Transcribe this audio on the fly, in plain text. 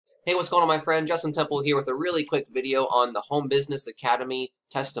Hey, what's going on, my friend? Justin Temple here with a really quick video on the Home Business Academy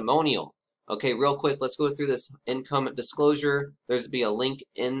testimonial. Okay, real quick, let's go through this income disclosure. There's be a link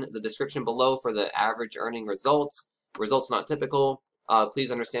in the description below for the average earning results. Results not typical. Please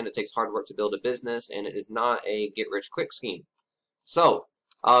understand it takes hard work to build a business, and it is not a get-rich-quick scheme. So,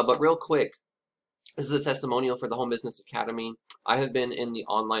 but real quick, this is a testimonial for the Home Business Academy. I have been in the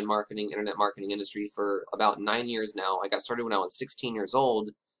online marketing, internet marketing industry for about 9 years now. I got started when I was 16 years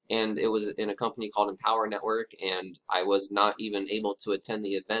old, and it was in a company called Empower Network, and I was not even able to attend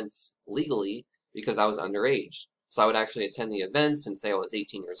the events legally because I was underage. So I would actually attend the events and say I was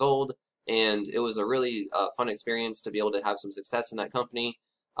 18 years old, and it was a really fun experience to be able to have some success in that company.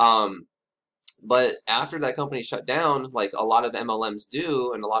 But after that company shut down, like a lot of MLMs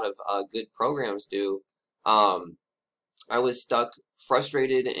do and a lot of good programs do, I was stuck,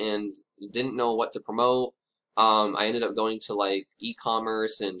 frustrated, and didn't know what to promote. I ended up going to like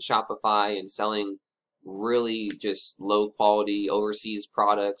e-commerce and Shopify and selling really just low quality overseas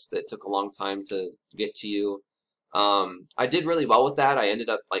products that took a long time to get to you. I did really well with that. I ended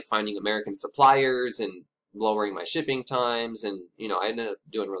up like finding American suppliers and lowering my shipping times, and I ended up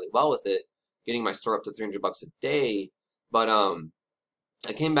doing really well with it, getting my store up to 300 bucks a day. But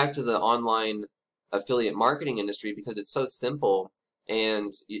I came back to the online affiliate marketing industry because it's so simple,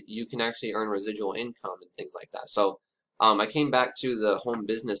 and you can actually earn residual income and things like that. So I came back to the home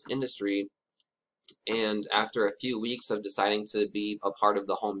business industry, and after a few weeks of deciding to be a part of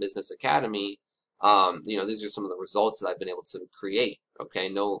the Home Business Academy, these are some of the results that I've been able to create. Okay,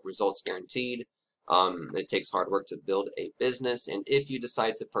 no results guaranteed. It takes hard work to build a business, and if you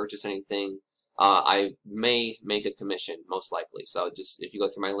decide to purchase anything, I may make a commission, most likely. So just if you go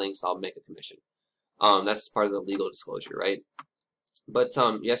through my links, I'll make a commission. That's part of the legal disclosure, right? But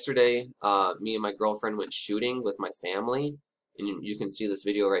yesterday, me and my girlfriend went shooting with my family, and you can see this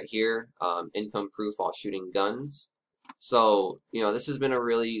video right here, income proof while shooting guns. So, this has been a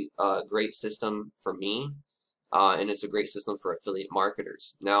really great system for me, and it's a great system for affiliate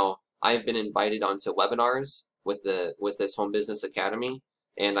marketers. Now, I've been invited onto webinars with this Home Business Academy,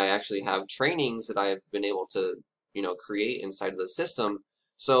 and I actually have trainings that I have been able to, create inside of the system.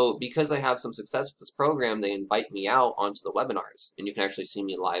 So because I have some success with this program, they invite me out onto the webinars, and you can actually see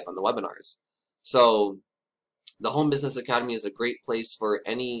me live on the webinars. So the Home Business Academy is a great place for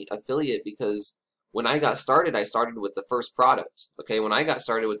any affiliate because when I started with the first product. Okay, when I got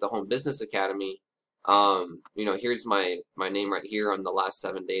started with the Home Business Academy, here's my name right here on the last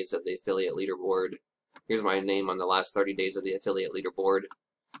 7 days of the affiliate leaderboard. Here's my name on the last 30 days of the affiliate leaderboard.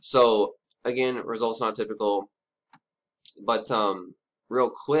 So again, results not typical, but real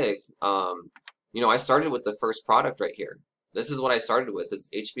quick, I started with the first product right here. This is what I started with, is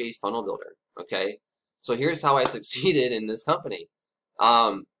HBA Funnel Builder, okay? So here's how I succeeded in this company.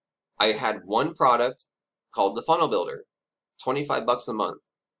 I had one product called the Funnel Builder, 25 bucks a month.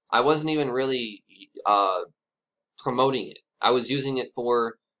 I wasn't even really promoting it. I was using it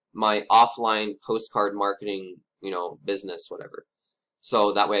for my offline postcard marketing, business, whatever.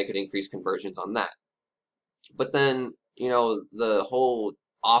 So that way I could increase conversions on that. But then, the whole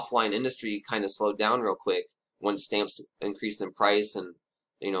offline industry kind of slowed down real quick when stamps increased in price, and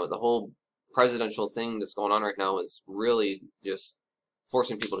the whole presidential thing that's going on right now is really just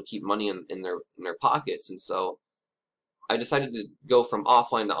forcing people to keep money in their pockets. And so I decided to go from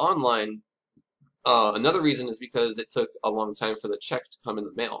offline to online. Another reason is because it took a long time for the check to come in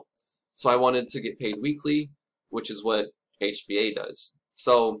the mail. So I wanted to get paid weekly, which is what HBA does.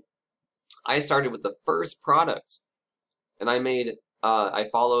 So I started with the first product, and I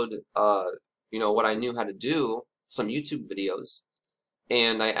followed, what I knew how to do, some YouTube videos,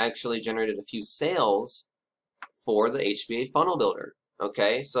 and I actually generated a few sales for the HBA Funnel Builder.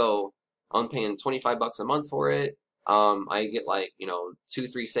 Okay, so I'm paying 25 bucks a month for it. I get like,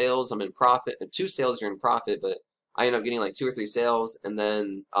 2-3 sales. I'm in profit. 2 sales, you're in profit, but I end up getting like 2 or 3 sales, and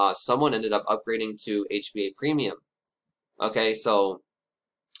then someone ended up upgrading to HBA Premium. Okay, so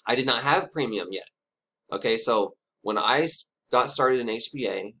I did not have Premium yet. Okay, so when I got started in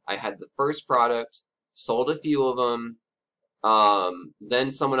HBA, I had the first product, sold a few of them, then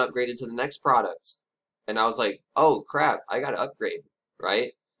someone upgraded to the next product, and I was like, oh crap, I gotta upgrade,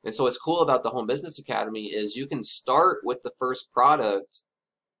 right? And so what's cool about the Home Business Academy is you can start with the first product,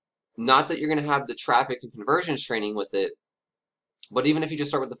 not that you're gonna have the traffic and conversions training with it, but even if you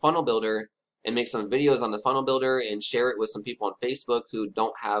just start with the Funnel Builder and make some videos on the Funnel Builder and share it with some people on Facebook who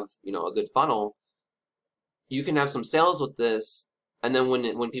don't have, a good funnel, you can have some sales with this. And then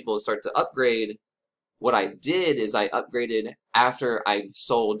when people start to upgrade, what I did is I upgraded after I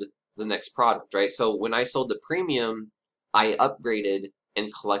sold the next product, right? So when I sold the Premium, I upgraded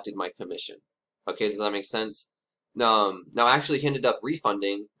and collected my commission. Okay, does that make sense? Now actually he ended up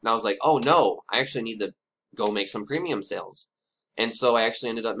refunding, and I was like, oh no, I actually need to go make some premium sales. And so I actually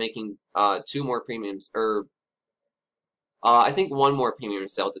ended up making 2 more premiums, or I think 1 more premium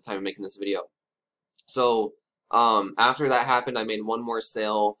sale at the time of making this video. So after that happened, I made 1 more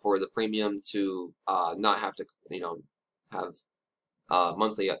sale for the premium to not have to, have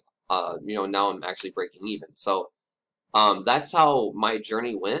monthly, now I'm actually breaking even. So that's how my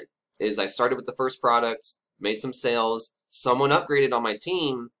journey went, is I started with the first product, made some sales, someone upgraded on my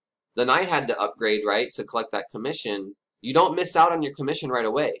team, then I had to upgrade, right, to collect that commission. You don't miss out on your commission right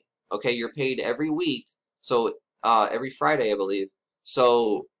away, okay? You're paid every week, so every Friday, I believe.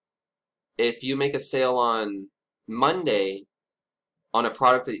 So if you make a sale on Monday on a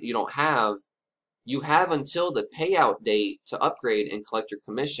product that you don't have, you have until the payout date to upgrade and collect your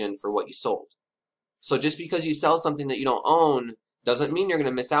commission for what you sold. So just because you sell something that you don't own doesn't mean you're going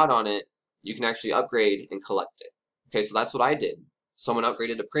to miss out on it. You can actually upgrade and collect it. Okay, so that's what I did. Someone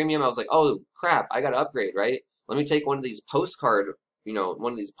upgraded to premium. I was like, oh crap, I got to upgrade, right? Let me take one of these postcard,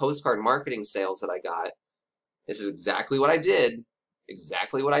 one of these postcard marketing sales that I got. This is exactly what I did.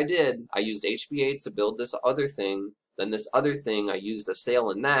 Exactly what I did. I used HBA to build this other thing. Then this other thing, I used a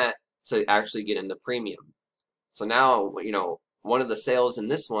sale in that to actually get into premium. So now, one of the sales in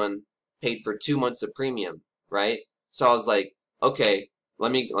this one paid for 2 months of premium, right? So I was like, okay,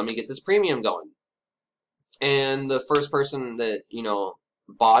 let me get this premium going. And the first person that,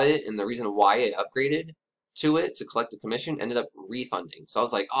 bought it, and the reason why I upgraded to it to collect the commission, ended up refunding. So I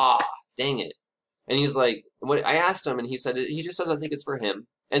was like, dang it. And he's like, what? I asked him, and he said he just doesn't think it's for him,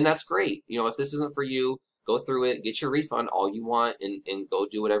 and that's great. If this isn't for you, go through it, get your refund all you want, and go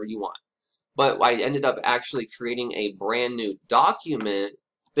do whatever you want. But I ended up actually creating a brand new document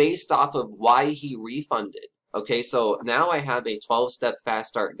based off of why he refunded. Okay, so now I have a 12-step fast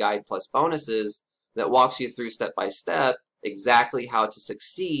start guide plus bonuses that walks you through step by step exactly how to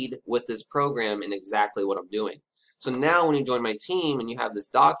succeed with this program and exactly what I'm doing. So now when you join my team and you have this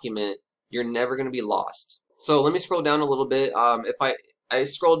document, you're never going to be lost. So let me scroll down a little bit. If I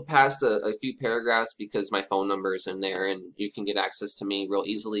scrolled past a few paragraphs because my phone number is in there, and you can get access to me real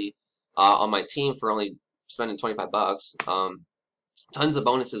easily on my team for only spending 25 bucks. Tons of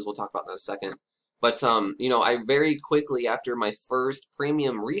bonuses. We'll talk about that in a second. But, I very quickly, after my first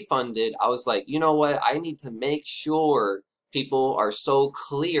premium refunded, I was like, you know what? I need to make sure people are so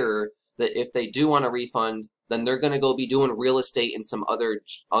clear that if they do want a refund, then they're going to go be doing real estate and some other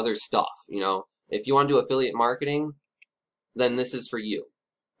stuff. If you want to do affiliate marketing, then this is for you.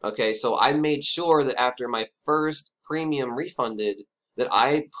 Okay, so I made sure that after my first premium refunded, that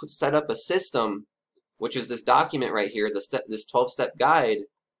I set up a system, which is this document right here, this 12-step guide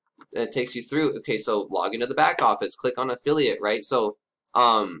that takes you through. Okay, so log into the back office, click on affiliate, right? So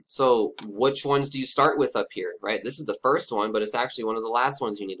which ones do you start with up here, right? This is the first one, but it's actually one of the last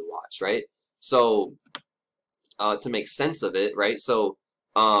ones you need to watch, right? So to make sense of it, right? So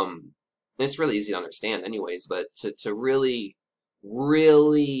it's really easy to understand anyways, but to really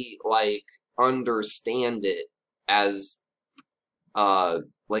like understand it as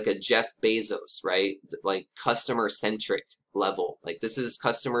like a Jeff Bezos, right? Like customer-centric level. Like this is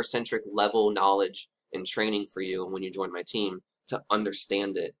customer-centric level knowledge and training for you when you join my team to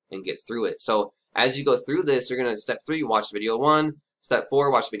understand it and get through it. So as you go through this, you're gonna step 3, watch video 1, step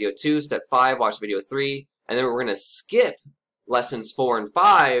 4, watch video 2, step 5, watch video 3, and then we're gonna skip lessons 4 and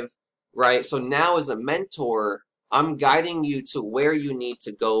 5, right? So now as a mentor, I'm guiding you to where you need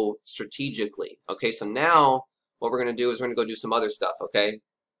to go strategically. Okay, so now what we're gonna do is we're gonna go do some other stuff, okay?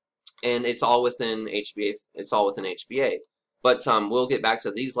 And it's all within HBA. It's all within HBA. But we'll get back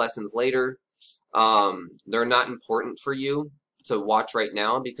to these lessons later. They're not important for you to watch right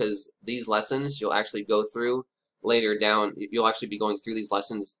now because these lessons you'll actually go through later down. You'll actually be going through these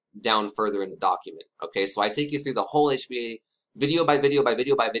lessons down further in the document. Okay, so I take you through the whole HBA video by video by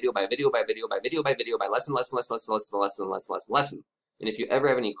video by video by video by video by video by video by lesson. And if you ever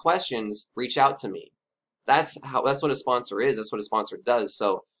have any questions, reach out to me. That's what a sponsor is. That's what a sponsor does.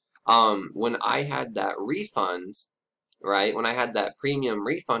 So when I had that refund, right, when I had that premium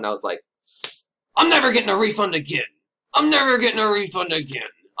refund, I was like, I'm never getting a refund again. I'm never getting a refund again,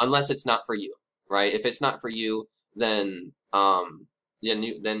 unless it's not for you, right? If it's not for you, then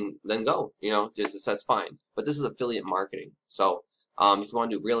then go, that's fine. But this is affiliate marketing, so if you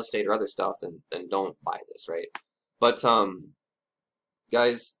want to do real estate or other stuff, then don't buy this, right? But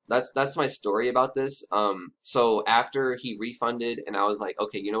guys, that's my story about this. So after he refunded, and I was like,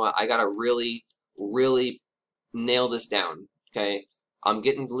 okay, you know what? I gotta really nail this down. Okay, I'm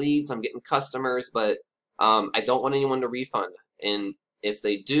getting leads, I'm getting customers, but I don't want anyone to refund. And If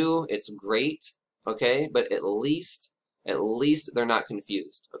they do, it's great, okay? But at least they're not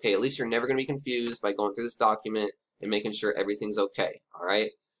confused, okay? At least you're never going to be confused by going through this document and making sure everything's okay, all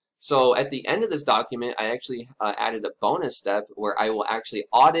right? So at the end of this document, I actually added a bonus step where I will actually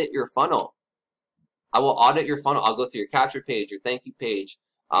audit your funnel. I will audit your funnel. I'll go through your capture page, your thank you page,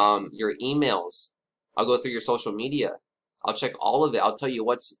 your emails. I'll go through your social media. I'll check all of it. I'll tell you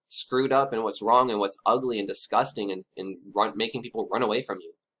what's screwed up and what's wrong and what's ugly and disgusting and making people run away from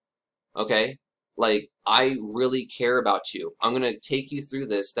you. Okay? Like, I really care about you. I'm going to take you through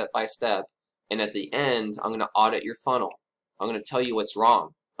this step by step, and at the end, I'm going to audit your funnel. I'm going to tell you what's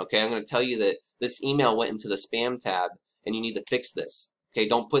wrong. Okay? I'm going to tell you that this email went into the spam tab, and you need to fix this. Okay?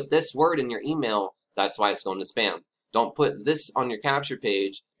 Don't put this word in your email. That's why it's going to spam. Don't put this on your capture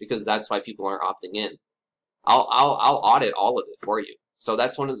page because that's why people aren't opting in. I'll audit all of it for you. So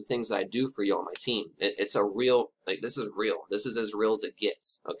that's one of the things that I do for you on my team. It's a real, like, this is real. This is as real as it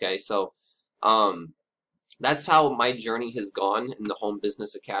gets. Okay, so that's how my journey has gone in the Home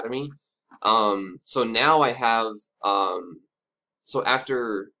Business Academy. So now I have, so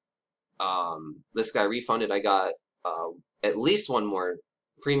after this guy refunded, I got at least one more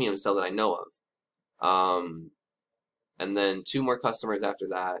premium sale that I know of. And then 2 more customers after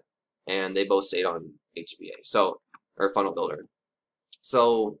that, and they both stayed on HBA, so, or Funnel Builder.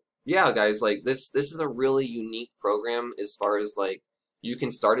 So yeah, guys, like this is a really unique program as far as like you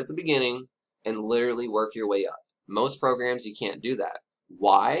can start at the beginning and literally work your way up. Most programs you can't do that.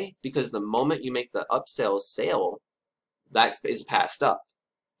 Why? Because the moment you make the upsell sale, that is passed up.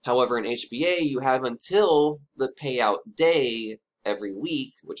 However, in HBA, you have until the payout day every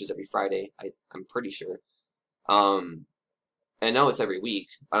week, which is every Friday, I'm pretty sure. I know it's every week.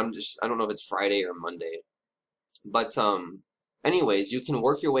 I don't know if it's Friday or Monday. But anyways, you can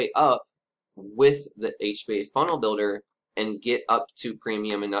work your way up with the HBA Funnel Builder and get up to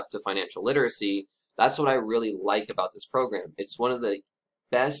premium and up to financial literacy. That's what I really like about this program. It's one of the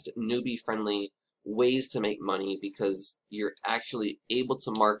best newbie-friendly ways to make money because you're actually able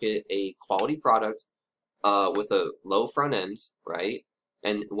to market a quality product with a low front end, right?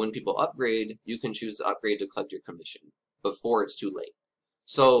 And when people upgrade, you can choose to upgrade to collect your commission before it's too late.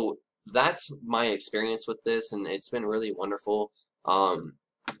 So that's my experience with this, and it's been really wonderful.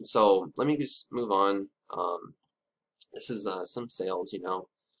 So let me just move on. This is some sales, you know.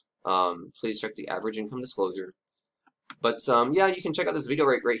 Please check the average income disclosure. But yeah, you can check out this video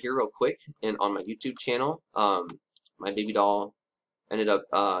right here real quick and on my YouTube channel. My baby doll ended up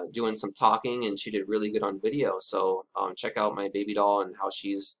doing some talking, and she did really good on video. So check out my baby doll and how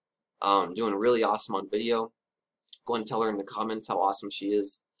she's doing really awesome on video. Go and tell her in the comments how awesome she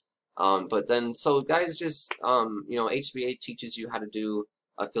is. But then, so guys, just, you know, HBA teaches you how to do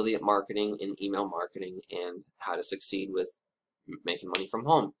affiliate marketing and email marketing and how to succeed with making money from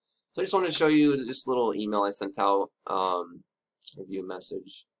home. So I just wanted to show you this little email I sent out, review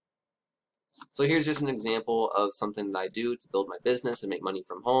message. So here's just an example of something that I do to build my business and make money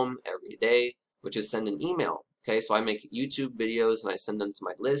from home every day, which is send an email. Okay, so I make YouTube videos and I send them to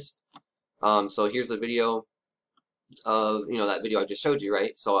my list. So here's a video of, you know, that video I just showed you,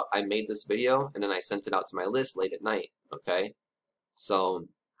 right? So I made this video and then I sent it out to my list late at night, okay? So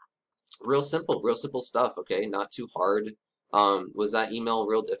real simple stuff, okay? Not too hard. Was that email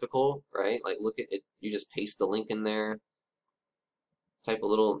real difficult, right? Like, look at it, you just paste the link in there, type a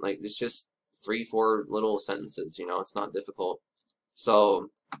little, like, it's just 3-4 little sentences, you know, it's not difficult. So,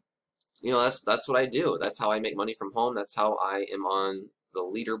 you know, that's what I do. That's how I make money from home. That's how I am on the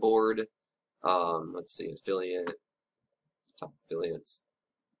leaderboard. Let's see, affiliate, top affiliates.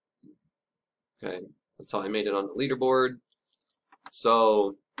 Okay, that's how I made it on the leaderboard.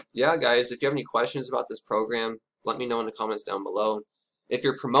 So yeah, guys, if you have any questions about this program, let me know in the comments down below. If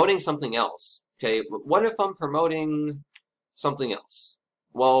you're promoting something else, okay, what if I'm promoting something else?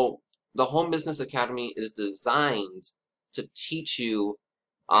 Well, the Home Business Academy is designed to teach you,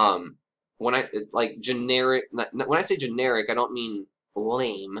 when I say generic, I don't mean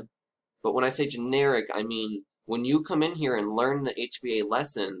lame, but when I say generic, I mean when you come in here and learn the HBA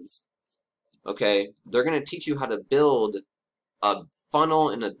lessons, okay, they're going to teach you how to build a funnel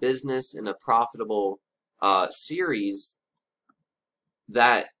in a business in a profitable series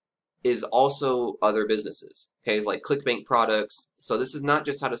that is also other businesses, okay, like ClickBank products. So this is not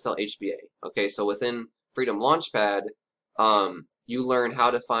just how to sell HBA, okay? So within Freedom Launchpad, you learn how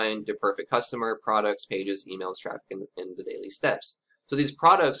to find your perfect customer, products, pages, emails, traffic, and the daily steps. So these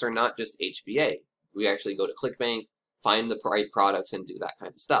products are not just HBA. We actually go to ClickBank, find the right products, and do that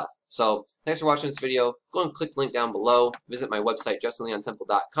kind of stuff. So thanks for watching this video. Go and click the link down below. Visit my website,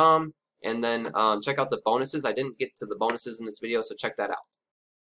 justinleontemple.com, And then check out the bonuses. I didn't get to the bonuses in this video, so check that out.